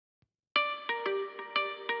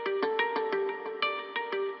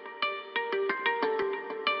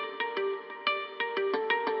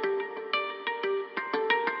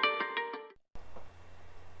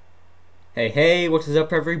Hey, what is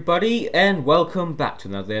up everybody, and welcome back to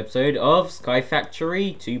another episode of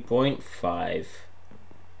Skyfactory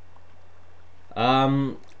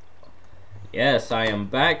 2.5. Yes, I am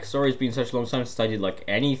back. Sorry it's been such a long time since I did like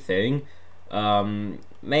anything. Main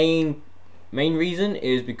reason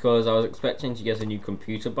is because I was expecting to get a new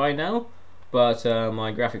computer by now, but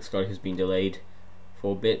my graphics card has been delayed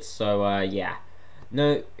for a bit, so yeah.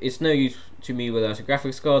 No, it's no use to me without a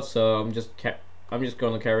graphics card, so I'm just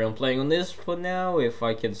gonna carry on playing on this for now if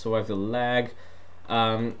I can survive the lag.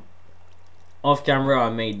 Off camera I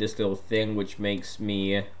made this little thing which makes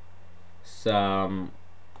me some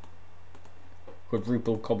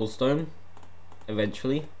quadruple cobblestone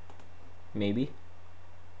eventually, maybe.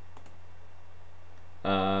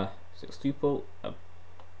 Sextuple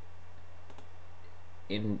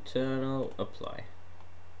internal apply.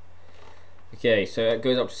 Okay, so it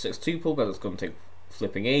goes up to sextuple, but it's gonna take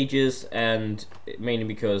flipping ages, and mainly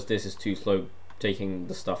because this is too slow taking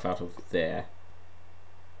the stuff out of there.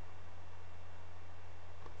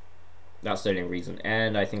 That's the only reason,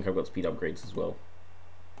 and I think I've got speed upgrades as well.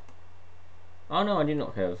 Oh no, I do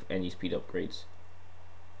not have any speed upgrades.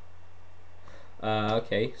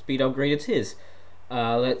 Okay, speed upgrade it is.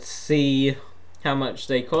 Let's see how much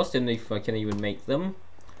they cost and if I can even make them.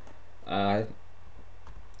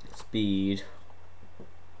 Speed.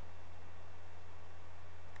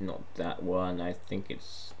 Not that one, I think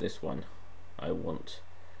it's this one I want.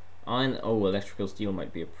 Iron, oh, electrical steel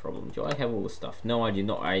might be a problem. Do I have all the stuff? No, I do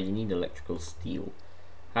not. I need electrical steel.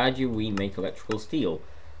 How do we make electrical steel?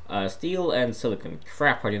 Steel and silicon.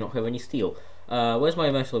 Crap, I do not have any steel. Where's my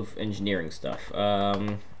metal of engineering stuff?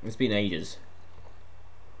 It's been ages.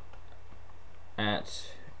 Oh,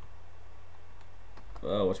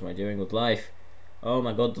 what am I doing with life? Oh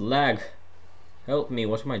my god, the lag. Help me,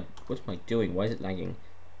 what am I doing? Why is it lagging?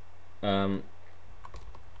 Can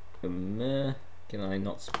I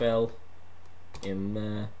not spell?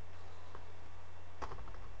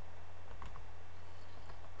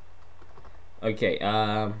 Okay,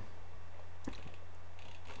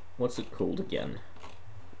 what's it called again?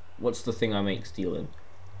 What's the thing I make steel in?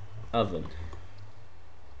 Oven.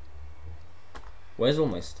 Where's all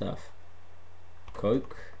my stuff?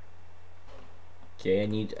 Coke. Okay, I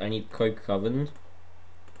need coke oven.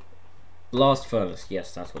 Blast furnace,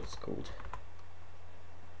 yes, that's what it's called.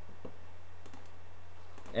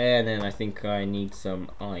 And then I think I need some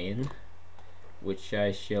iron, which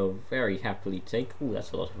I shall very happily take. Ooh,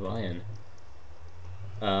 that's a lot of iron.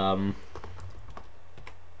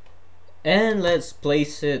 And let's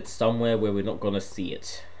place it somewhere where we're not gonna see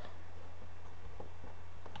it.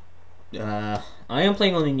 I am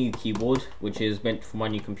playing on a new keyboard, which is meant for my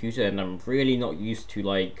new computer, and I'm really not used to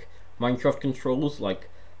like Minecraft controls. Like,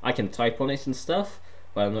 I can type on it and stuff,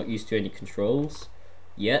 but I'm not used to any controls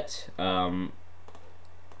yet. I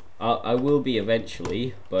will be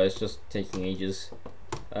eventually, but it's just taking ages.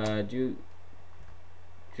 Do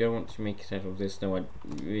I want to make it out of this? No,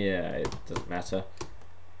 yeah, it doesn't matter.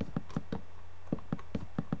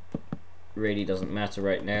 Really doesn't matter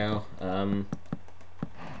right now.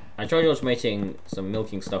 I tried automating some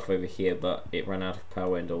milking stuff over here, but it ran out of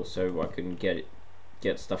power, and also I couldn't get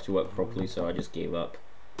stuff to work properly, so I just gave up.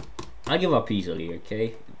 I give up easily,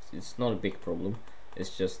 okay? It's not a big problem.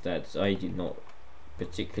 It's just that I do not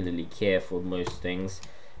particularly care for most things.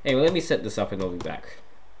 Anyway, let me set this up and I'll be back.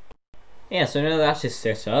 Yeah, so now that is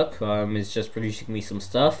set up, it's just producing me some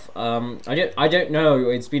stuff. I don't know,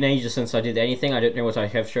 it's been ages since I did anything. I don't know what I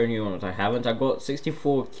have shown you and what I haven't. I got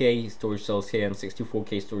 64k storage cells here and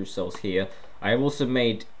 64k storage cells here. I have also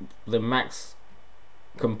made the max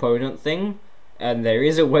component thing, and there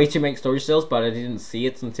is a way to make storage cells, but I didn't see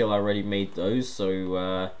it until I already made those,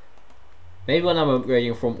 so maybe when I'm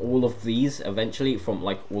upgrading from all of these, eventually, from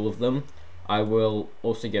like all of them, I will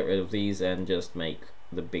also get rid of these and just make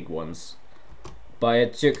the big ones.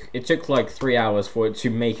 But it took like 3 hours for it to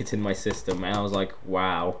make it in my system, and I was like,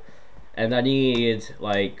 wow. And I need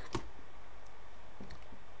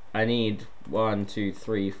 1, 2,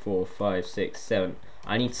 3, 4, 5, 6, 7.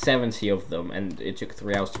 I need 70 of them, and it took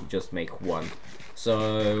 3 hours to just make one.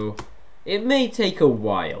 So it may take a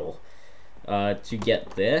while to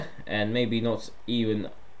get there, and maybe not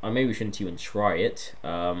even. Maybe we shouldn't even try it.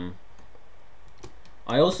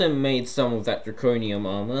 I also made some of that Draconium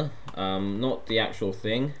armor, not the actual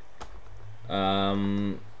thing.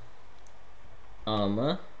 Armor.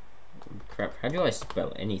 Crap, how do I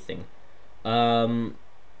spell anything?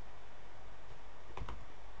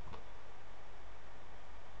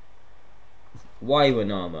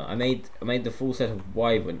 Wyvern armor. I made the full set of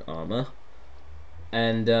Wyvern armor,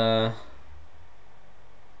 and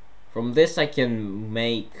from this I can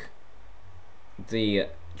make the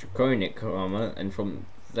draconic armor, and from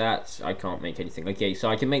that I can't make anything. Okay, so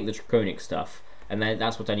I can make the draconic stuff, and then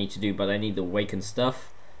that's what I need to do, but I need the awakened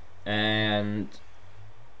stuff, and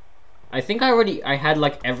I think I had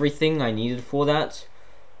like everything I needed for that,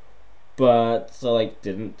 but I like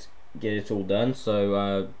didn't get it all done.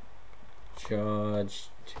 So charged.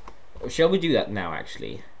 Shall we do that now?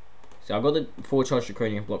 Actually, so I've got the 4 charged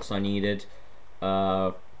draconium blocks I needed.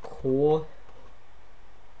 Core.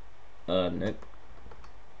 Nope.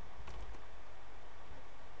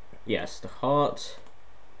 Yes, the heart.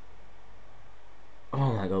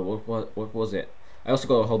 Oh my god, what was it? I also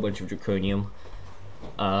got a whole bunch of draconium.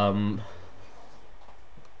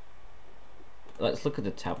 Let's look at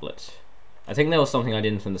the tablet. I think there was something I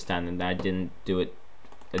didn't understand and I didn't do it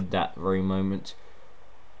at that very moment.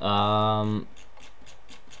 Going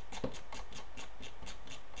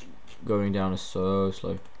down is so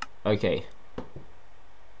slow. Okay.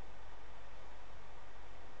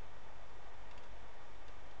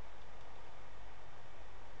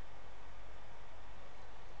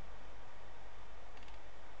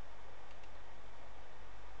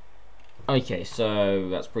 Okay, so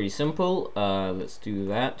that's pretty simple. Let's do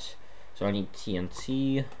that. So I need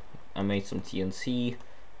TNT. I made some TNT.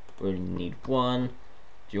 We only need 1.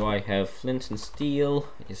 Do I have flint and steel?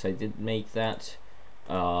 Yes, I did make that.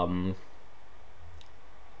 Oh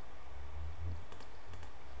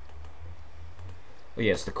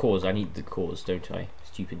yes, the cores. I need the cores, don't I?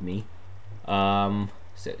 Stupid me. So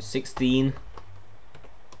 16.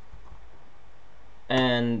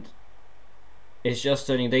 And it's just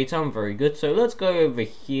turning daytime. Very good. So let's go over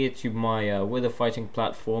here to my wither fighting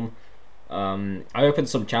platform. I opened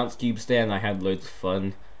some chance cubes there and I had loads of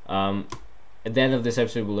fun. At the end of this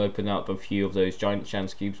episode we'll open up a few of those giant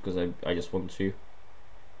chance cubes because I just want to.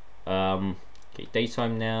 Okay,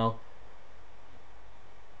 daytime now.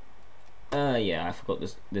 Yeah, I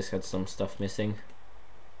forgot this had some stuff missing.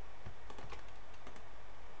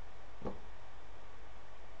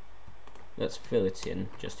 Let's fill it in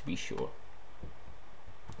just to be sure.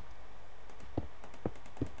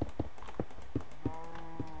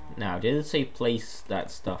 Now, did it say place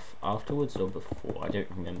that stuff afterwards or before? I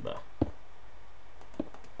don't remember.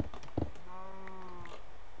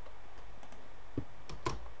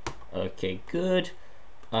 Okay, good.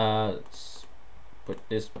 Let's put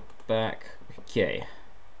this back. Okay.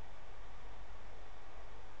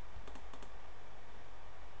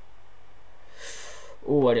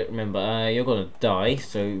 Oh, I don't remember. You're gonna die,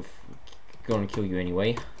 so I'm gonna kill you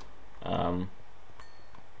anyway.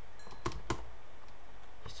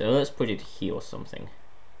 So let's put it here or something.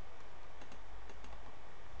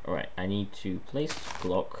 Alright, I need to place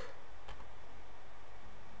block.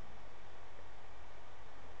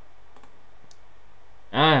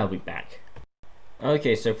 I'll be back.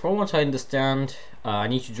 Okay, so from what I understand, I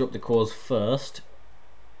need to drop the cores first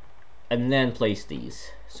and then place these.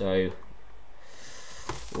 So,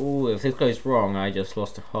 oh, if this goes wrong, I just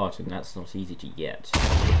lost a heart and that's not easy to get.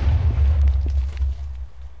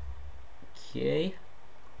 Okay.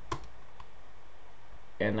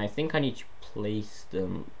 And I think I need to place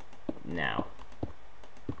them now.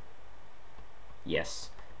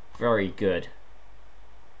 Yes. Very good.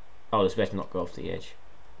 Oh, this better not go off the edge.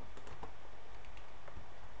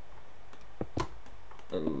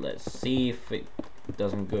 Let's see if it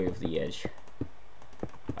doesn't go off the edge.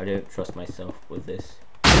 I don't trust myself with this.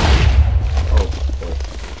 Oh,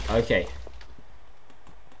 boy. Okay.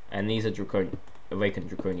 And these are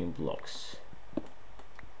awakened draconium blocks.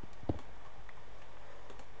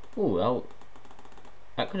 Oh, well,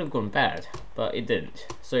 that could have gone bad, but it didn't.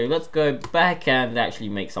 So let's go back and actually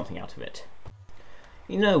make something out of it.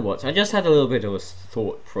 You know what, I just had a little bit of a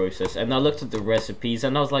thought process and I looked at the recipes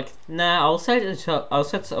and I was like, nah, I'll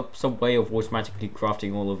set up some way of automatically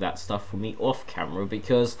crafting all of that stuff for me off camera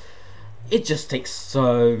because it just takes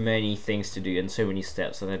so many things to do and so many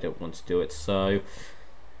steps and I don't want to do it. So,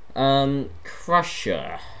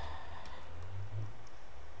 Crusher.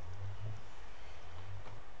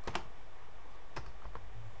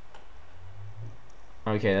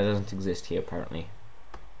 Okay, that doesn't exist here apparently.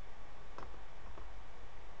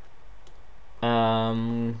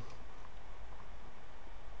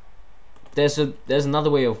 There's another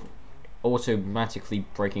way of automatically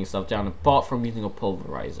breaking stuff down apart from using a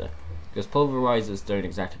pulverizer, because pulverizers don't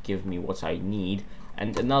exactly give me what I need,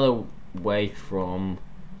 and another way from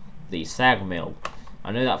the sag mill.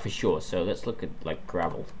 I know that for sure. So let's look at like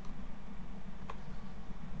gravel.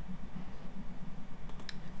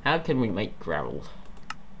 How can we make gravel?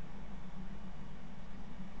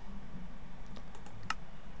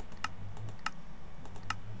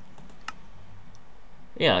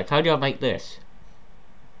 Yeah, like how do I make this?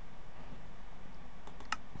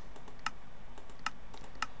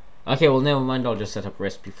 Okay, well, never mind. I'll just set up a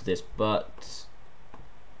recipe for this. But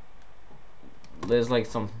there's like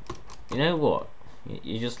some. You know what?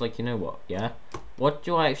 You just like, you know what? Yeah. What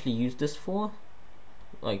do I actually use this for?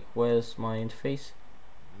 Like, where's my interface?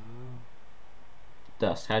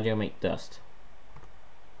 Dust. How do I make dust?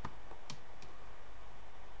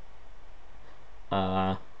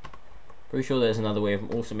 Pretty sure there's another way of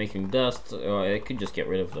also making dust, or I could just get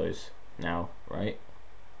rid of those now, right?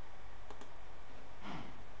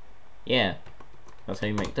 Yeah, that's how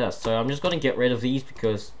you make dust. So I'm just gonna get rid of these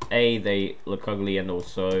because A, they look ugly, and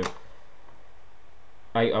also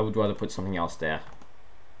I would rather put something else there,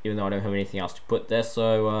 even though I don't have anything else to put there.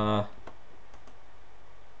 So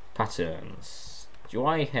patterns. Do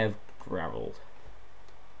I have gravel?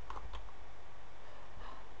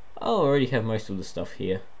 Oh, I already have most of the stuff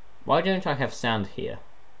here. Why don't I have sand here?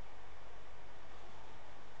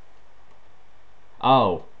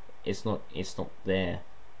 Oh, it's not there.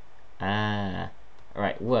 Ah,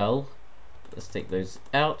 alright, well, let's take those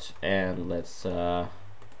out and let's kind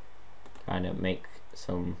of make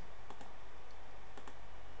some.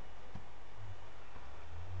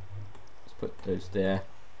 Let's put those there.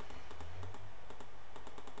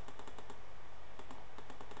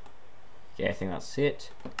 Okay, I think that's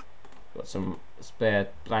it. Got some spare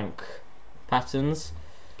blank patterns,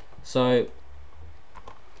 so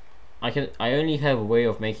I only have a way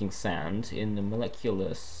of making sand in the molecular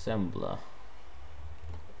assembler.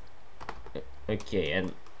 Okay,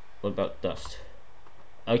 and what about dust?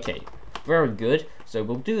 Okay, very good. So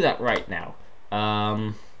we'll do that right now.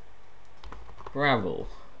 Gravel.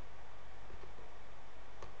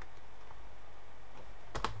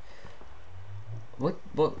 What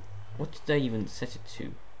did I even set it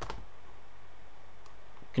to?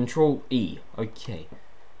 Control E. Okay.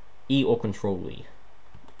 E or Control E.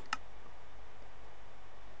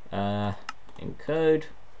 Encode.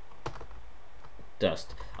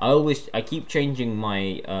 Dust. I keep changing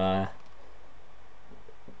my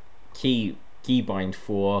keybind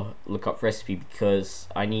for lookup recipe because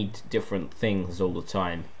I need different things all the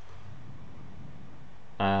time.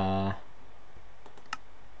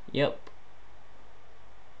 Yep.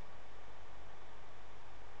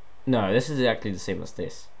 No, this is exactly the same as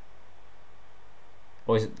this.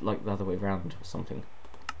 Or is it like the other way around or something?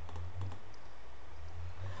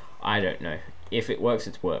 I don't know. If it works,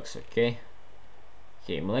 it works, okay?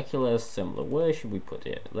 Okay, molecular assembler. Where should we put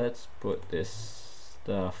it? Let's put this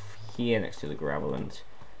stuff here next to the gravel and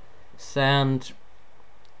sand.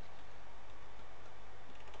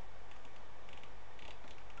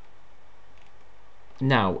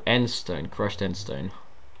 Now, endstone, crushed endstone.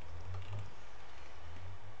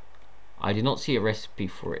 I did not see a recipe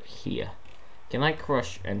for it here. Can I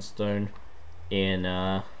crush endstone in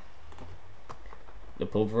the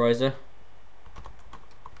pulverizer?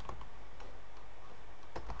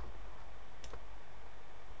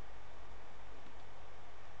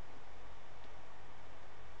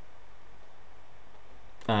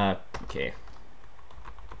 Okay.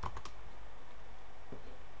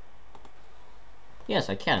 Yes,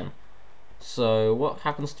 I can. So what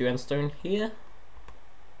happens to endstone here?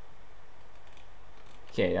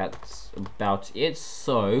 Okay, that's about it.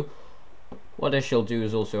 So what I shall do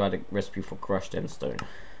is also add a recipe for crushed endstone.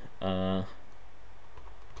 So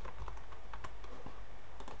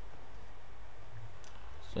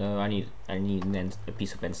I need a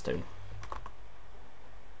piece of endstone.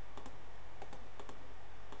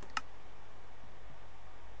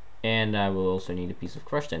 And I will also need a piece of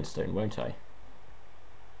crushed endstone, won't I?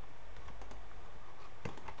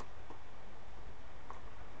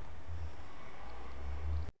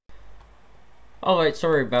 Alright,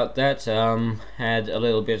 sorry about that. Had a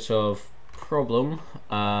little bit of problem.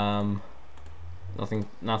 Nothing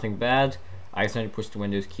bad. I accidentally pushed the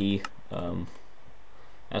Windows key.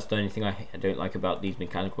 That's the only thing I don't like about these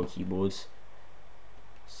mechanical keyboards.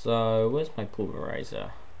 So where's my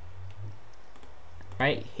pulverizer?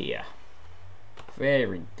 Right here.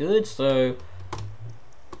 Very good. So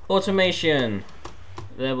automation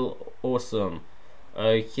level, awesome.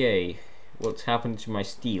 Okay, what's happened to my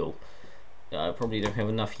steel? I probably don't have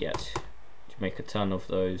enough yet to make a ton of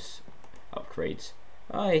those upgrades.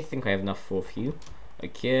 I think I have enough for a few.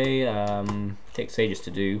 Okay, takes ages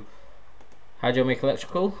to do. How do I make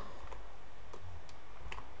electrical?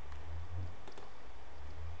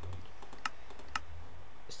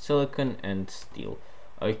 Silicon and steel.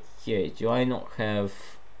 Okay, do I not have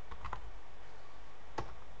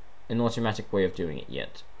an automatic way of doing it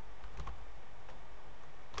yet?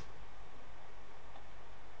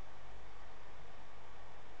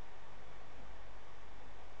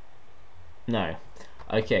 No.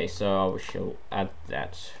 Okay, so I shall add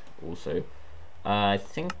that also. I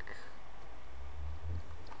think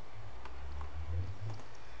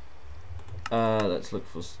let's look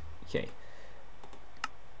for, okay,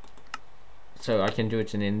 so I can do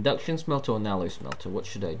it in an induction smelter or an alloy smelter. What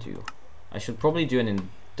should I do? I should probably do an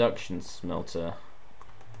induction smelter.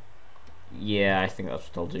 Yeah, I think that's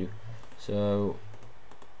what I'll do. So,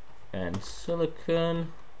 and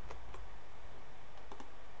silicon.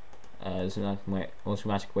 There's an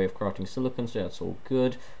automatic way of crafting silicon, so that's all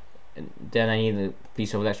good. And then I need a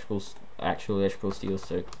piece of actual electrical steel,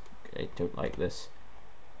 so I don't like this.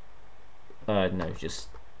 No, just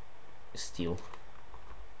steel.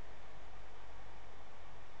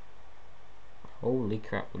 Holy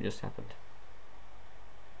crap, what just happened?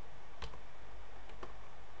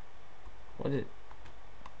 What is it?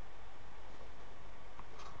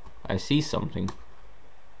 I see something.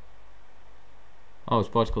 Oh, it's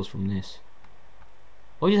particles from this.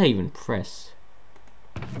 What did I even press?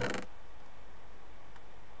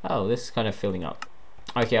 Oh, this is kind of filling up.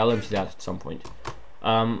 Okay, I'll empty that at some point.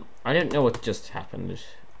 I don't know what just happened.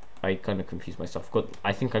 I kind of confused myself.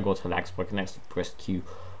 I think I got a lag spike and actually pressed Q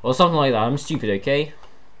or something like that. I'm stupid, okay?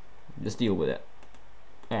 Just deal with it.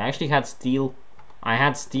 I actually had steel. I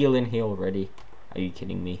had steel in here already. Are you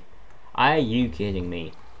kidding me? Are you kidding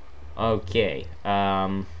me? Okay.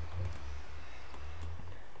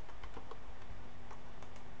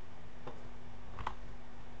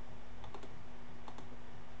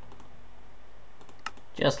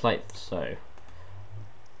 Just like so.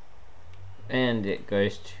 And it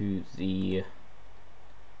goes to the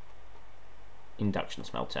induction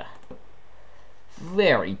smelter.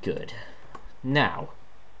 Very good. Now,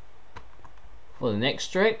 for the next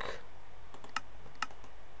trick,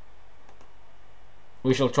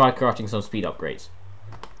 we shall try crafting some speed upgrades.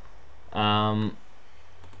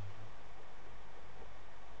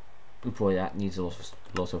 Boy, that needs a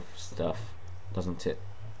lot of stuff, doesn't it?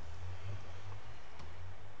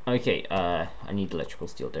 Okay, I need electrical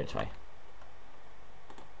steel, don't I?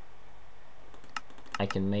 I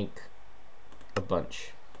can make a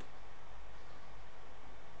bunch.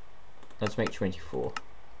 Let's make 24.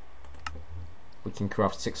 We can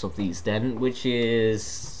craft 6 of these then, which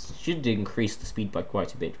should increase the speed by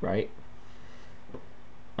quite a bit, right?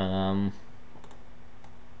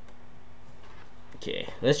 Okay,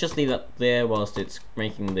 let's just leave that there whilst it's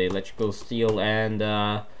making the electrical steel,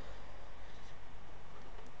 and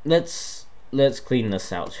let's clean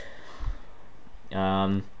this out.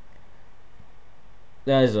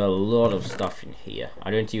 There's a lot of stuff in here. I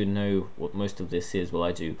don't even know what most of this is. Well,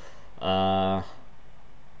 I do. So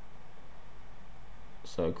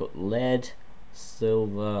I've got lead,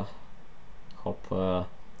 silver, copper,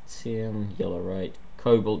 tin, yellowite,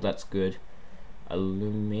 cobalt, that's good,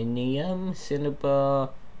 aluminium, cinnabar,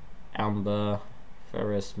 amber,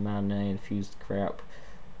 ferrous, manganese, infused crap,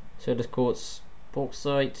 soda quartz,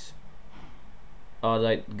 bauxite,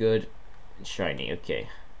 ardite, good, and shiny. Okay,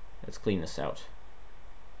 let's clean this out.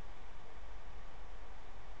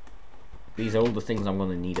 These are all the things I'm going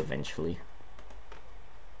to need eventually.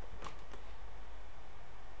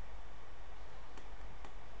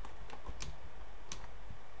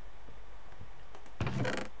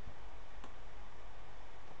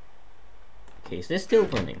 Okay, is this still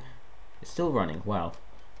running? It's still running, wow.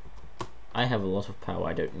 I have a lot of power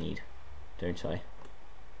I don't need, don't I?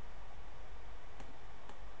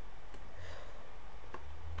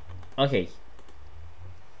 Okay.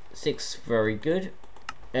 6, very good.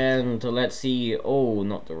 And let's see, oh,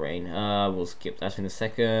 not the rain. We'll skip that in a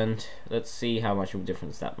second. Let's see how much of a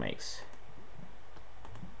difference that makes.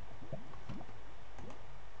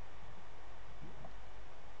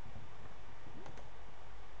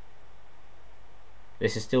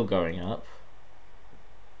 This is still going up.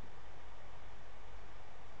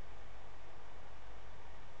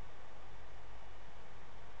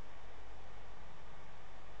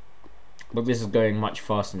 But this is going much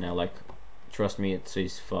faster now, like, trust me,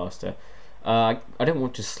 it's faster. I don't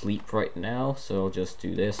want to sleep right now, so I'll just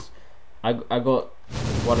do this. I got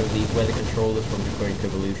one of these weather controllers from Draconium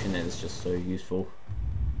Evolution, and it's just so useful.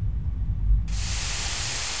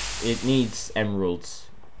 It needs emeralds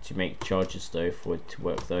to make charges though, for it to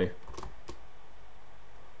work though.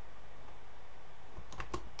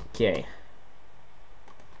 Okay.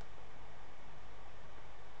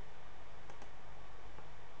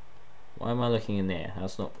 Why am I looking in there?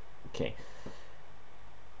 That's not okay.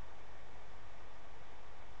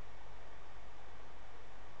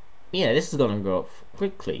 Yeah, this is gonna go up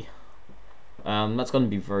quickly. That's gonna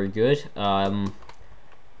be very good. Okay,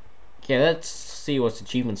 let's see what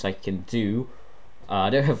achievements I can do. I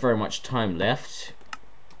don't have very much time left.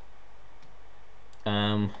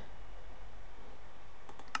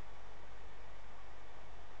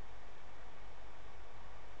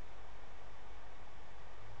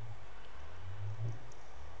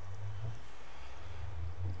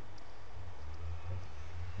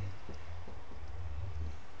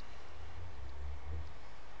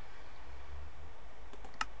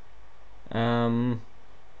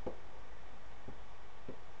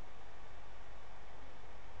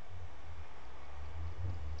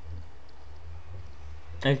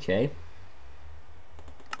 Okay.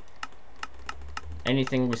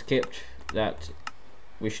 Anything we skipped that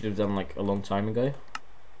we should have done like a long time ago?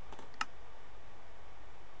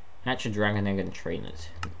 Hatch a dragon egg and train it.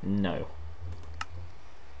 No.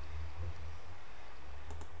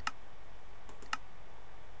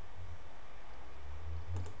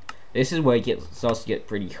 This is where it starts to get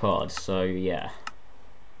pretty hard, so yeah.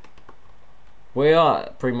 We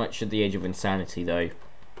are pretty much at the edge of insanity though.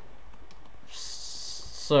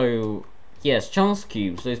 So, yes, chance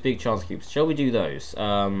cubes, those big chance cubes. Shall we do those?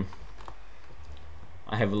 I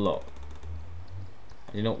have a lot.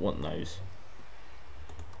 I do not want those.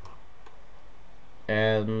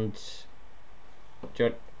 And...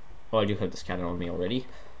 oh, I do have the scanner on me already.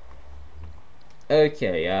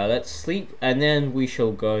 Okay, let's sleep, and then we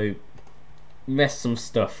shall go mess some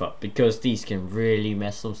stuff up, because these can really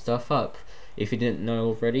mess some stuff up, if you didn't know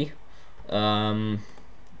already. I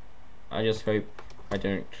just hope I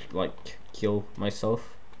don't, like, kill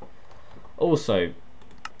myself. Also,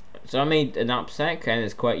 so I made a knapsack, and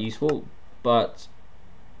it's quite useful, but...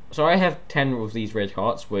 So I have 10 of these red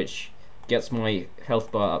hearts, which gets my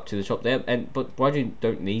health bar up to the top there, but why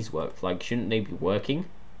don't these work? Like, shouldn't they be working?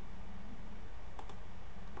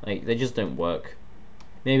 Like, they just don't work.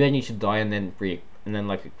 Maybe I need to die and then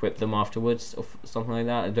like equip them afterwards or something like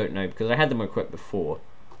that. I don't know, because I had them equipped before.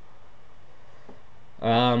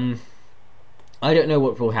 I don't know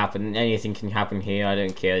what will happen. Anything can happen here. I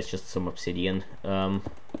don't care. It's just some obsidian.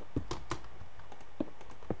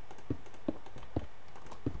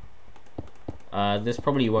 This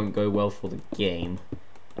probably won't go well for the game.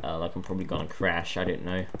 Like, I'm probably gonna crash. I don't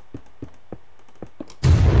know.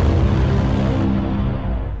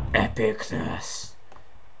 Epicness.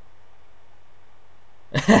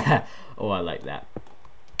 Oh, I like that.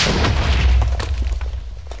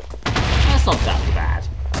 That's not that bad.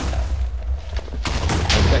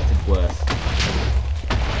 I expected worse.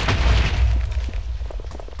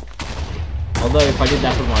 Although if I did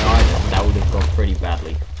that with my iron, that would have gone pretty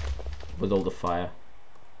badly with all the fire.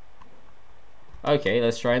 Okay,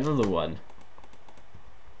 let's try another one.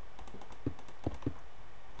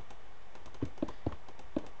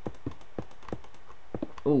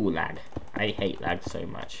 Ooh, lag. I hate lag so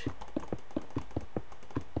much.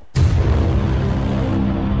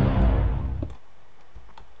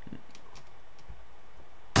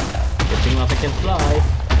 Good thing I can fly.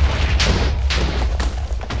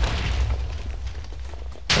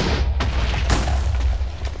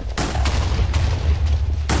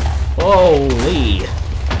 Holy!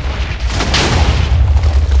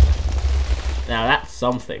 Now that's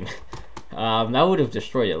something. That would have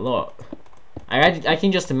destroyed a lot. I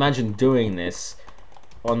can just imagine doing this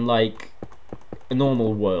on, like, a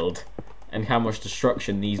normal world, and how much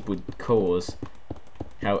destruction these would cause.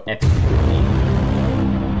 How epic it would be.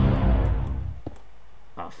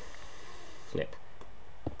 Ah, flip.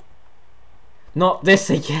 Not this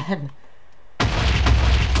again!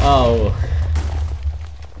 Oh.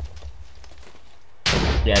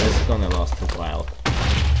 Yeah, this is gonna last a while.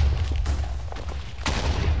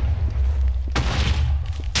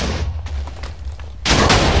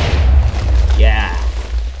 Yeah.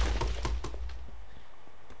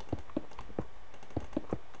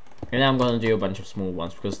 And now I'm gonna do a bunch of small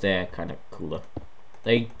ones because they're kind of cooler.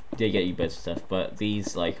 They get you better stuff, but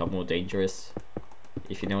these like are more dangerous,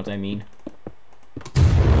 if you know what I mean.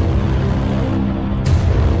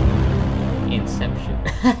 Inception.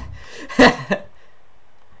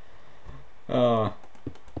 Oh.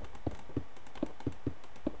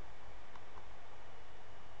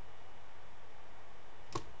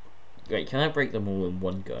 Wait, can I break them all in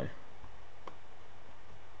one go?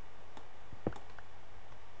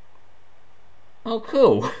 Oh,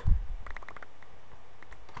 cool!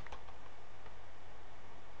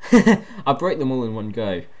 I break them all in one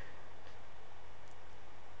go.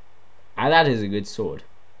 And that is a good sword.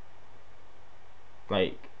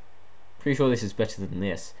 Like, pretty sure this is better than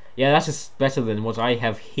this. Yeah, that's just better than what I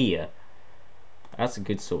have here. That's a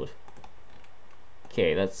good sword.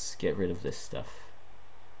 Okay, let's get rid of this stuff.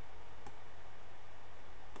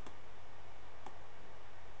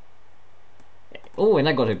 Oh, and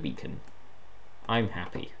I got a beacon. I'm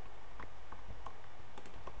happy.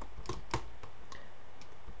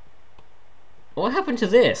 What happened to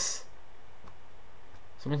this?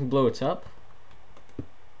 Someone can blow it up?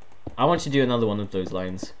 I want to do another one of those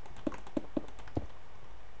lines.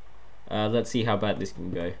 Let's see how bad this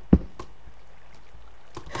can go.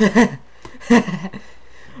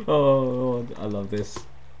 Oh, I love this.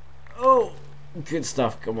 Oh, good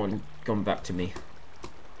stuff. Come on, come back to me.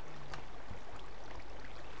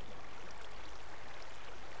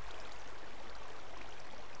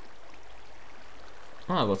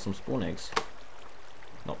 I got some spawn eggs.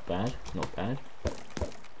 Not bad, not bad.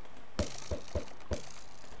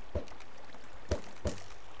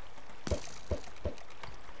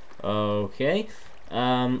 Okay.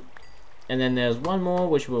 And then there's one more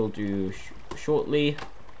which we'll do shortly.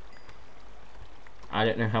 I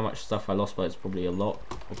don't know how much stuff I lost, but it's probably a lot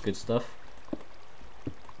of good stuff.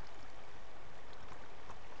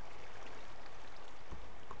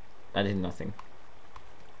 That did nothing.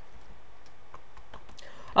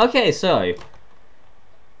 Okay, so...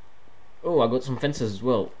 oh, I got some fences as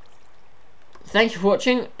well. Thank you for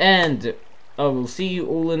watching, and I will see you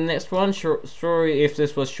all in the next one. Sorry if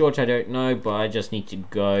this was short, I don't know, but I just need to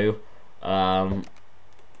go.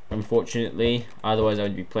 Unfortunately, otherwise I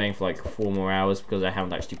would be playing for like 4 more hours because I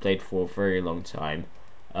haven't actually played for a very long time.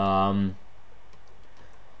 But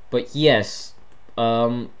yes,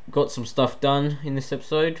 got some stuff done in this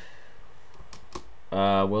episode.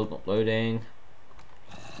 World not loading.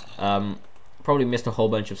 Probably missed a whole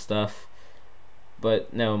bunch of stuff,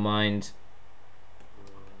 but never mind.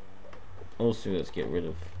 Also, let's get rid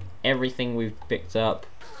of everything we've picked up.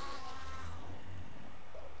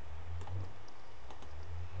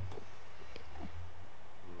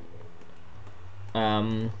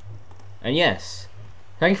 And yes,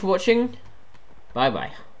 thank you for watching. Bye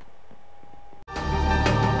bye.